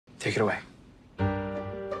Take it away.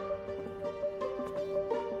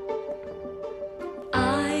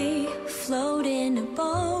 I float in a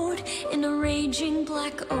boat in a raging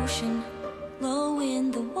black ocean, low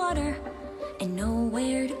in the water and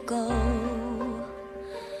nowhere to go.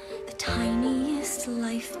 The tiniest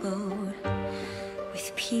lifeboat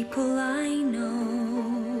with people I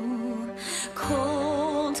know.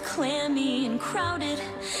 Cold, clammy, and crowded.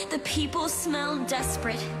 The people smell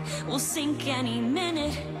desperate, will sink any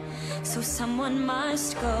minute, so someone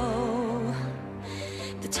must go.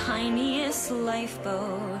 The tiniest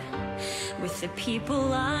lifeboat with the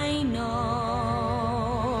people I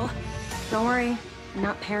know. Don't worry, I'm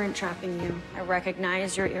not parent trapping you. I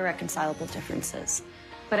recognize your irreconcilable differences,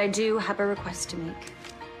 but I do have a request to make.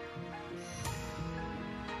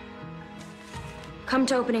 Come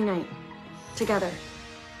to opening night, together.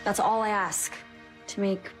 That's all I ask, to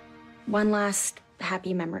make one last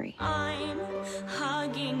happy memory. I'm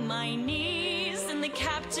hugging my knees and the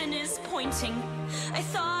captain is pointing. I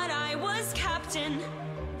thought I was captain.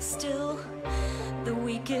 Still, the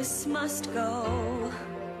weakest must go.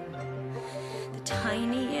 The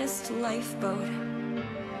tiniest lifeboat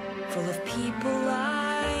full of people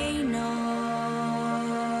I know.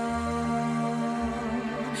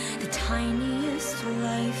 The tiniest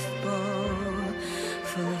lifeboat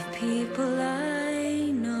full of people I know.